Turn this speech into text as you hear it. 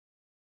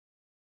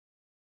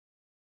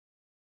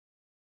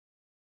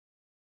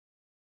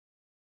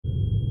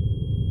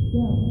Joe,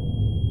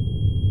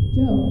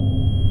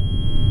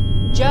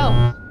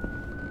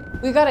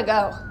 we gotta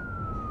go.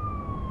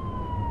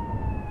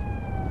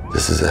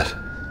 This is it.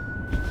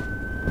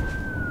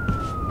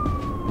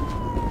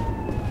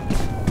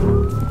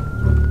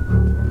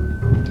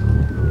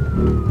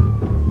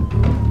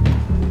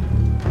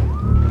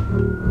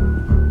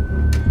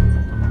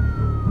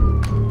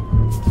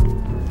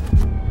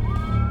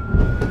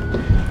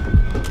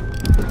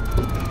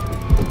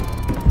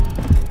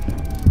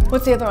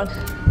 What's the other one?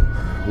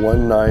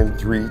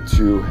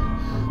 1932.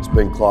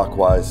 Spin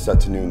clockwise, set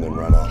to noon, then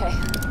run off. Okay.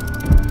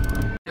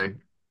 Okay.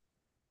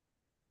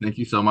 Thank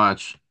you so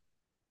much.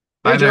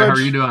 Hey, Hi there. How are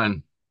you George.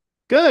 doing?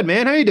 Good,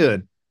 man. How you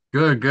doing?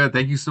 Good, good.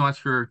 Thank you so much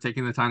for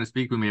taking the time to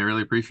speak with me. I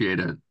really appreciate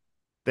it.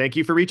 Thank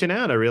you for reaching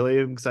out. I really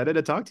am excited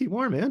to talk to you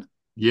more, man.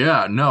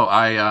 Yeah, no,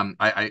 I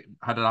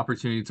had an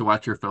opportunity to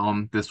watch your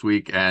film this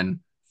week and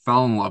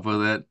fell in love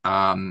with it.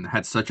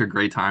 Had such a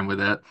great time with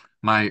it.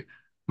 My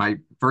my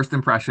first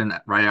impression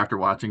right after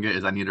watching it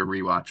is I need to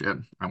rewatch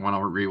it. I want to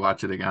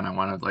rewatch it again. I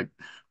want to like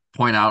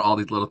point out all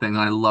these little things.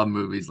 I love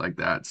movies like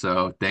that.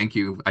 So thank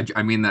you.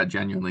 I mean that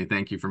genuinely.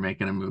 Thank you for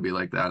making a movie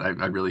like that.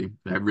 I really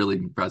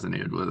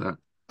resonated with it.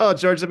 Oh,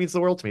 George, that means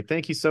the world to me.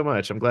 Thank you so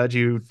much. I'm glad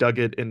you dug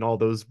it in all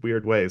those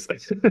weird ways.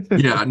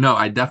 Yeah, no,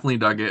 I definitely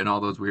dug it in all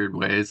those weird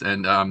ways.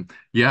 And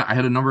yeah, I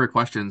had a number of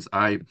questions.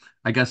 I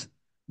guess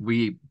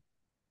we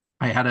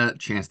I had a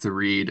chance to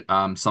read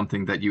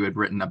something that you had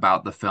written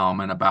about the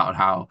film and about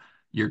how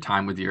your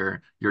time with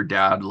your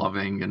dad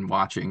loving and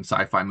watching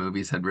sci-fi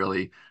movies had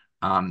really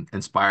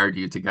inspired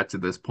you to get to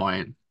this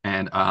point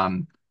and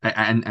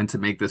to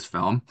make this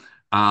film.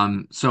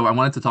 So I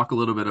wanted to talk a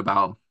little bit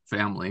about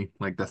family,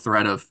 like the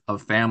thread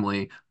of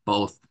family,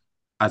 both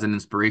as an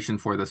inspiration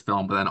for this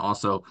film, but then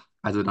also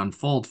as it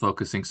unfolds,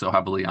 focusing so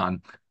heavily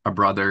on a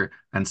brother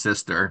and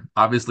sister.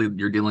 Obviously,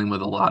 you're dealing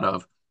with a lot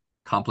of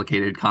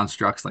complicated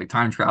constructs like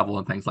time travel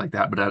and things like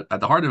that. But at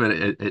the heart of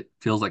it, it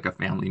feels like a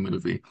family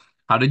movie.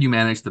 How did you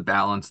manage to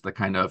balance the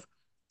kind of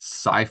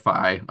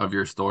sci-fi of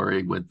your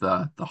story with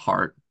the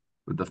heart,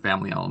 with the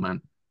family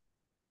element?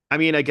 I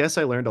mean, I guess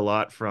I learned a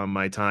lot from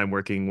my time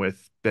working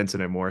with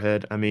Benson and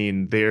Moorhead. I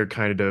mean, they're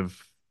kind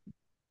of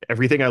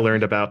everything I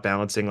learned about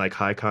balancing like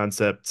high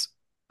concept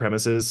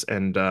premises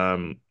and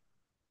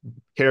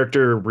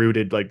character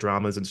rooted like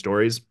dramas and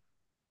stories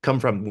come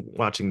from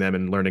watching them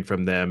and learning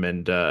from them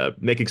and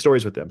making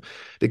stories with them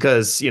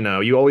because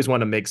you always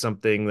want to make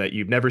something that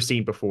you've never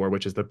seen before,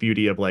 which is the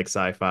beauty of like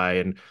sci-fi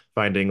and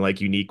finding like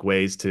unique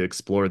ways to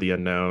explore the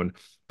unknown,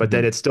 but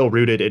then Mhm. it's still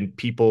rooted in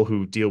people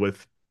who deal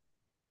with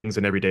things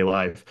in everyday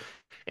life.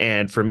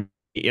 And for me,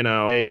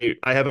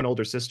 I have an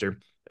older sister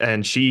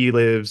and she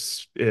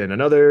lives in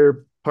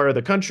another part of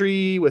the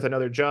country with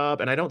another job,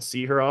 and I don't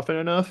see her often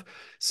enough.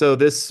 So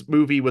this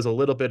movie was a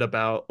little bit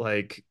about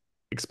like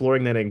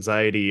exploring that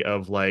anxiety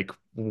of like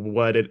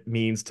what it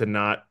means to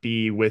not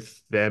be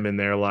with them in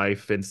their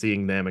life and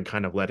seeing them and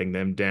kind of letting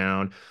them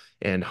down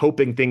and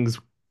hoping things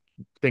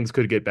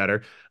could get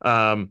better.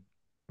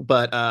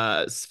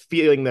 But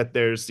feeling that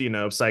there's,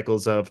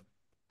 cycles of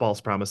false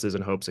promises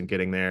and hopes and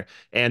getting there.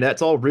 And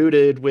that's all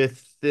rooted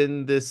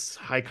within this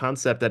high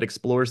concept that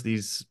explores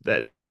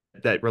that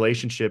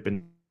relationship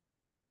in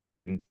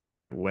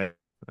way.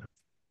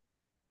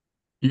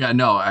 Yeah,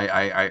 no,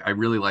 I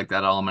really like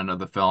that element of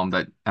the film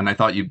that, and I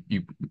thought you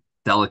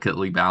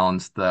delicately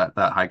balanced that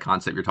high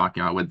concept you're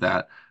talking about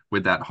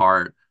with that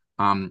heart.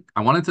 I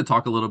wanted to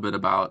talk a little bit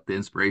about the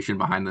inspiration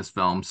behind this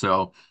film.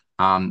 So,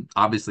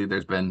 obviously,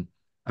 there's been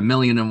a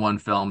million and one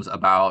films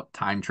about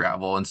time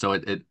travel, and so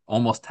it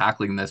almost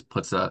tackling this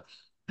puts a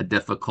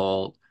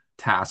difficult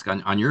task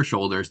on your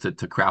shoulders to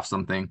craft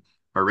something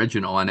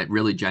original, and it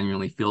really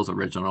genuinely feels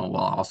original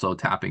while also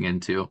tapping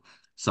into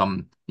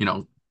some,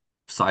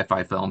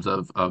 sci-fi films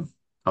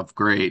of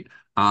great.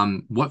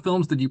 What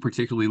films did you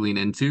particularly lean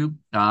into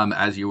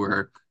as you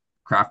were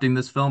crafting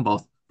this film,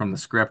 both from the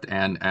script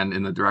and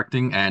in the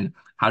directing? And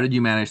how did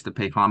you manage to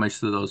pay homage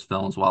to those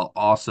films while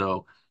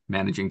also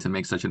managing to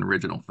make such an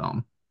original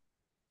film?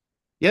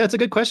 Yeah, it's a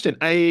good question.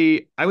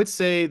 I would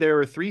say there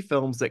were three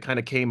films that kind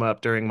of came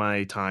up during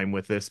my time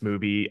with this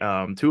movie.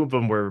 Two of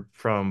them were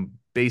from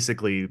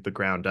basically the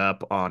ground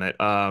up on it.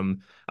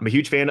 I'm a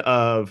huge fan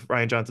of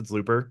Ryan Johnson's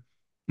Looper.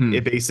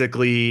 It Hmm.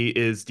 basically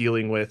is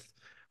dealing with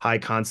high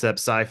concept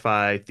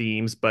sci-fi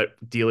themes, but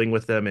dealing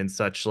with them in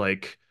such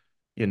like,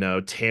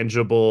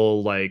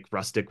 tangible, like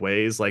rustic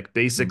ways. Like Hmm.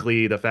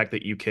 basically the fact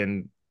that you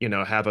can,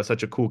 have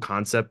such a cool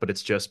concept, but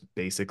it's just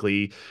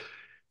basically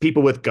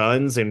people with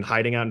guns and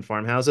hiding out in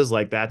farmhouses.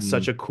 Like that's Hmm.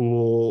 such a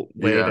cool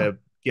way Yeah. to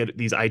get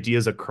these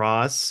ideas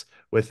across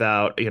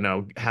without,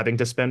 having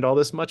to spend all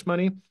this much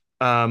money.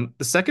 The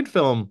second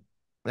film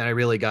that I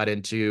really got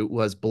into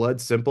was Blood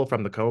Simple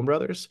from the Coen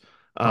brothers.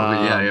 Oh,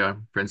 yeah, Um, yeah.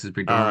 Francis uh,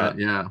 McDormand.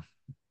 Yeah.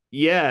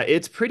 yeah,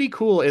 it's pretty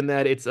cool in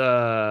that it's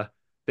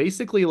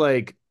basically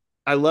like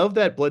I love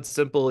that Blood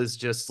Simple is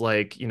just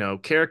like,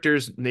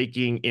 characters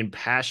making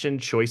impassioned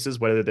choices,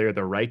 whether they're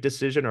the right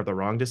decision or the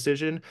wrong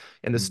decision.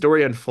 And the Hmm.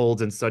 story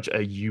unfolds in such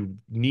a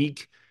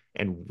unique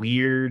and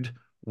weird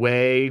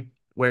way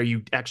where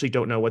you actually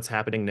don't know what's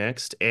happening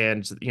next.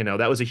 And,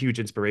 that was a huge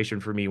inspiration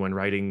for me when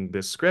writing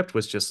this script,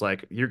 was just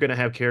like, you're going to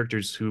have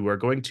characters who are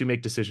going to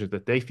make decisions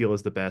that they feel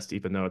is the best,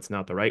 even though it's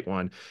not the right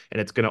one.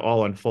 And it's going to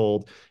all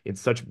unfold in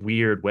such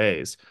weird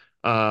ways.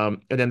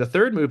 And then the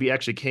third movie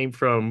actually came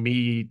from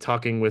me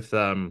talking with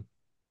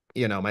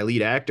my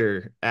lead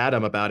actor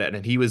Adam about it,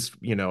 and he was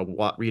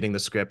reading the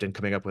script and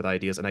coming up with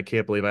ideas, and I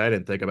can't believe I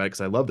didn't think about it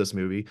because I love this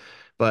movie.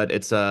 But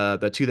it's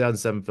the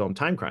 2007 film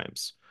Time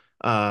Crimes.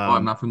 Oh,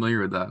 I'm um not familiar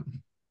with that.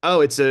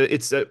 oh, it's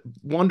a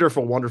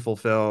wonderful, wonderful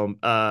film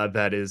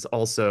that is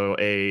also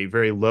a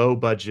very low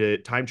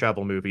budget time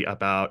travel movie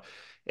about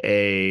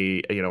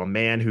a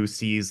man who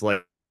sees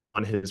like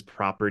on his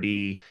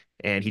property,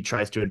 and he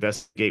tries to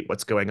investigate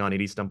what's going on,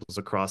 and he stumbles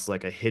across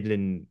like a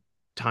hidden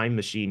time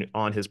machine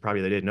on his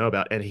property they didn't know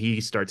about, and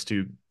he starts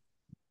to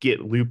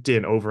get looped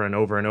in over and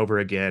over and over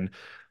again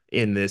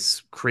in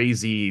this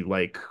crazy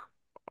like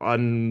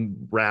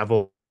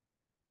unravel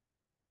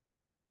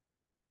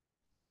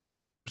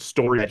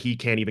story that he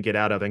can't even get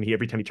out of, and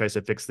every time he tries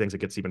to fix things it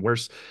gets even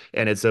worse.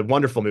 And it's a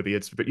wonderful movie.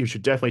 You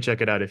should definitely check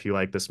it out if you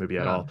like this movie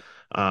at Yeah. all.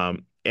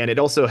 And it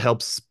also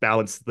helps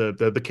balance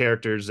the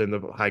characters and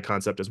the high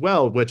concept as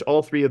well, which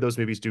all three of those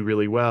movies do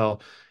really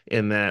well,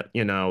 in that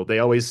they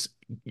always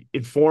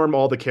inform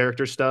all the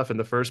character stuff in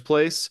the first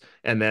place,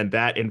 and then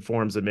that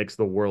informs and makes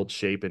the world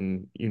shape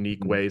in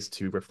unique Mm. ways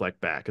to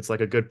reflect back. It's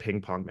like a good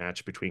ping pong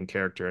match between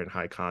character and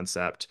high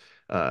concept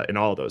in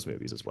all of those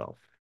movies as well.